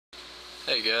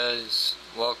Hey guys,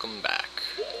 welcome back.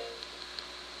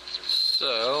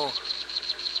 So,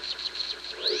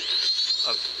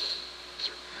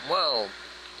 well,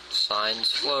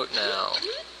 signs float now.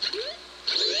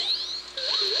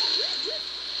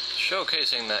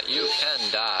 Showcasing that you can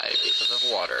die because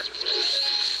of water.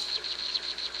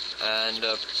 And,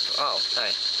 oh,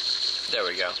 hey. There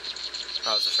we go.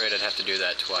 I was afraid I'd have to do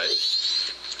that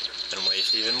twice. And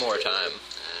waste even more time.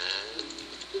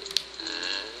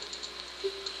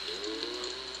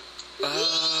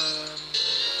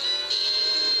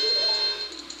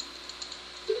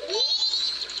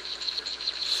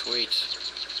 Sweet.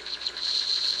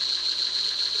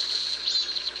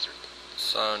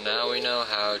 So now we know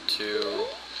how to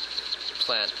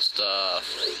plant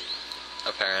stuff,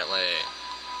 apparently.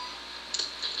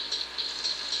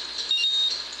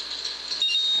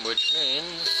 Which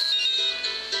means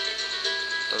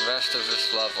the rest of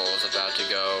this level is about to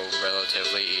go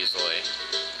relatively easily.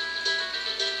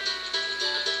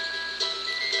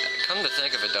 Come to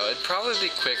think of it though, it'd probably be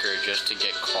quicker just to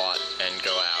get caught and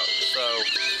go out. So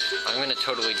I'm gonna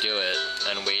totally do it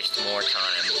and waste more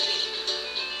time.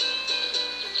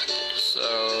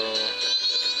 So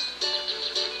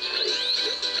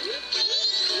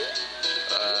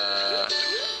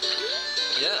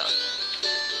yeah.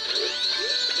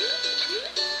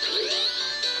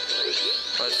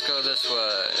 Let's go this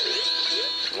way.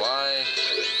 Why?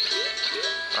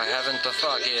 I haven't the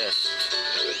foggiest.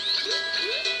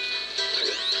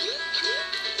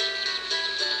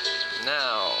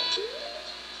 Now,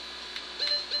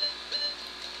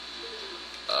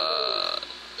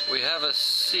 we have a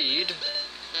seed.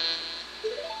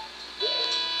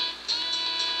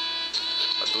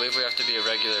 I believe we have to be a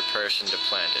regular person to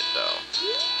plant it, though.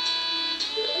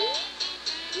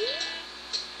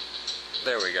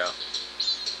 There we go.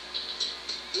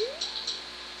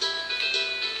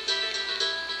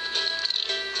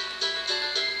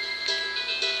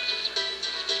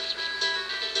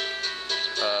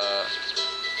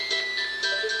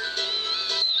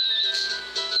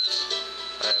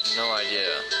 I have no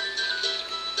idea.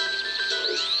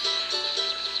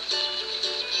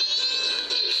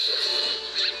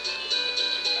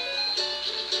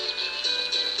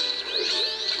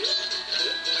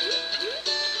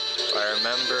 I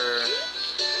remember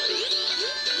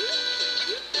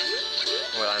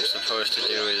what I'm supposed to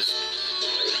do is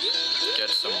get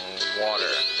some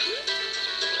water.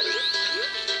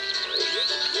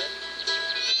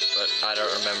 But I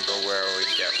don't remember where we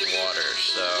get water,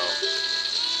 so...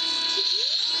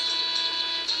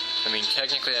 I mean,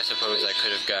 technically I suppose I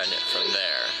could have gotten it from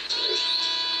there.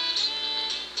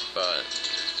 But...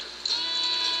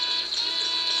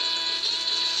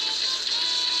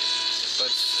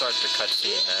 let's start the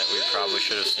cutscene that we probably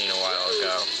should have seen a while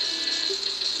ago.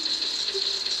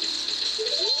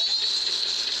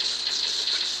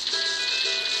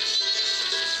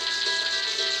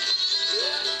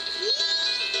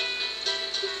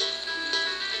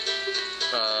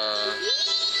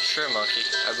 Sure, monkey.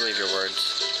 I believe your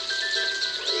words.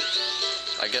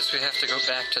 I guess we have to go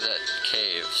back to that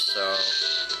cave, so...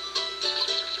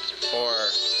 Or...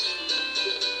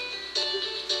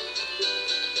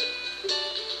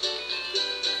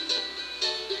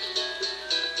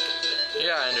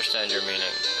 yeah, I understand your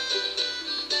meaning.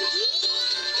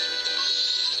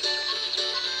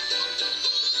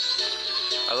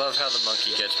 I love how the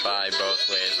monkey gets by both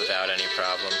ways without any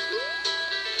problem.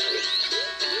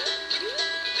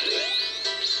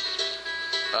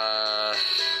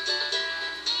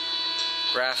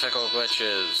 Graphical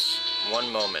glitches.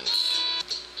 One moment.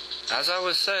 As I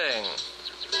was saying...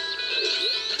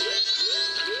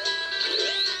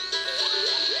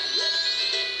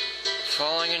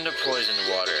 falling into poisoned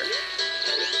water.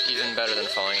 Even better than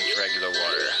falling into regular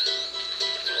water.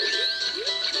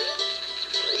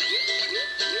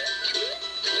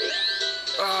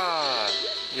 Ah,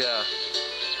 yeah.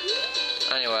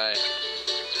 Anyway.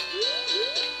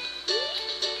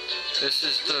 This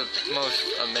is the most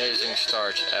amazing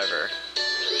start ever.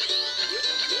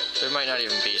 There might not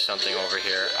even be something over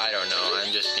here. I don't know.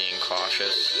 I'm just being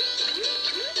cautious.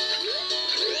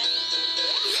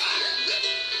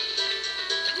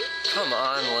 Come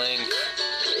on, Link.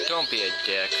 Don't be a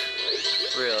dick.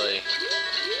 Really.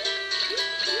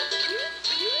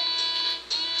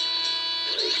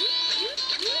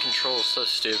 Controls so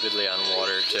stupidly on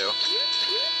water, too.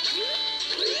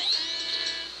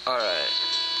 Alright.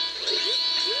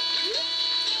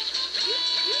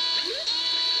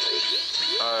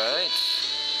 Alright.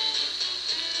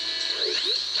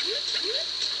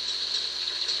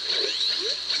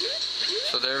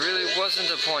 So there really wasn't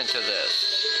a point to this.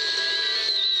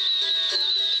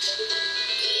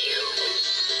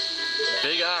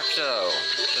 big octo.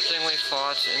 The thing we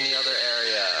fought in the other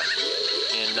area.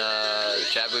 In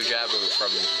Jabu Jabu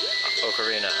from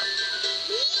Ocarina.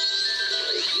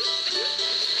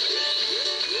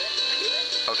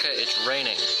 Okay, it's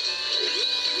raining.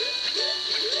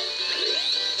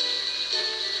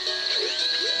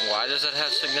 Why does that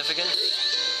have significance?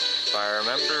 If I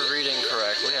remember reading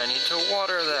correctly, I need to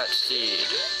water that seed.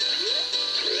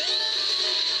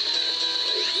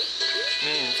 Which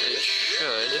means it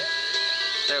should...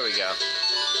 There we go.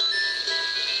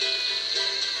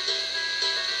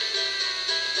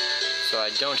 So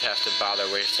I don't have to bother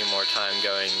wasting more time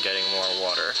going and getting more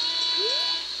water.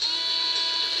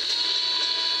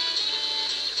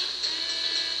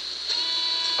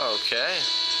 Okay.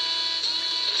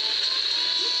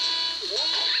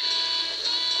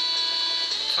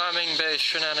 Timing-based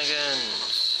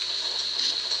shenanigans.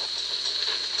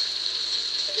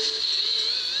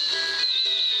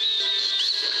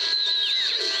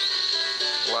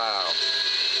 Wow.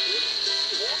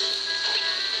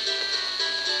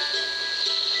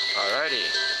 Alrighty.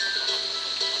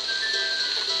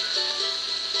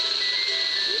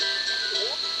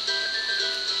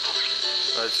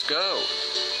 Let's go.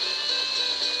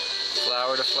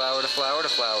 Flower to flower to flower to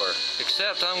flower.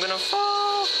 Except I'm gonna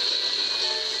fall.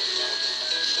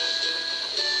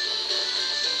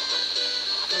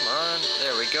 Come on.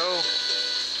 There we go.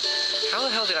 How the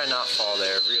hell did I not fall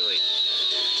there, really?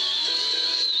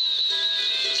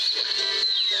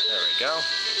 There we go.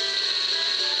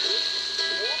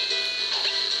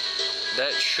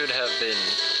 That should have been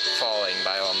falling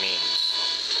by all means.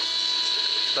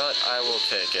 But I will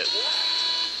take it.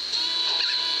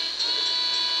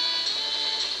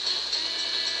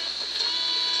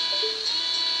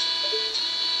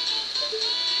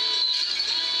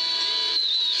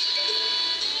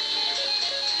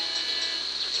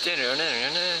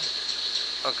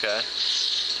 Okay.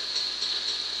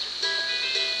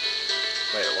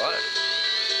 Wait, what?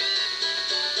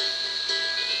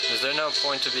 Is there no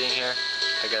point to being here?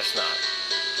 I guess not.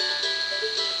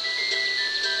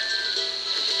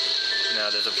 Now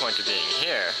there's a point to being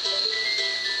here.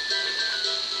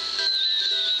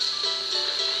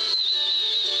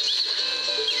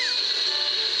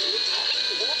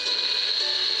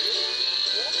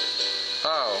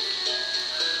 Oh.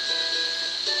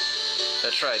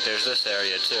 That's right, there's this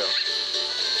area too.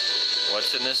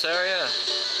 What's in this area?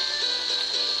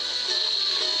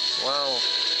 Well,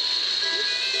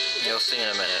 you'll see in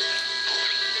a minute.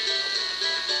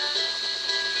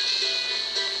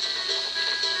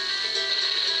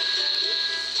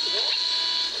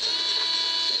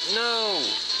 No!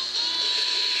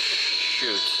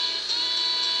 Shoot.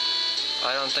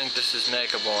 I don't think this is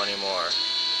makeable anymore.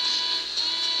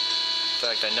 In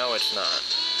fact, I know it's not.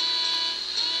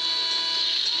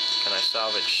 Can I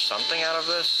salvage something out of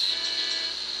this?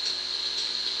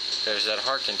 There's that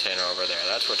heart container over there.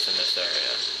 That's what's in this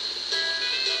area.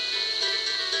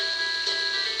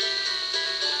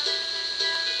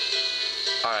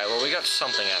 Alright, well, we got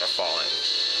something out of falling.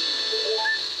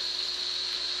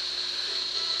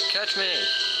 Catch me!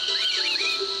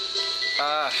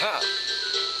 Aha!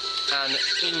 An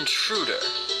intruder.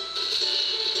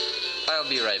 I'll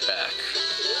be right back.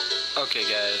 Okay,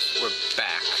 guys, we're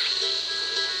back.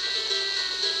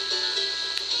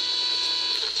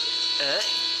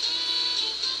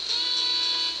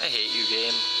 I hate you,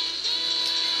 game.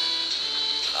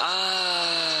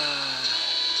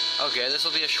 Okay, this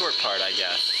will be a short part, I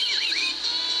guess.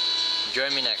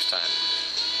 Join me next time.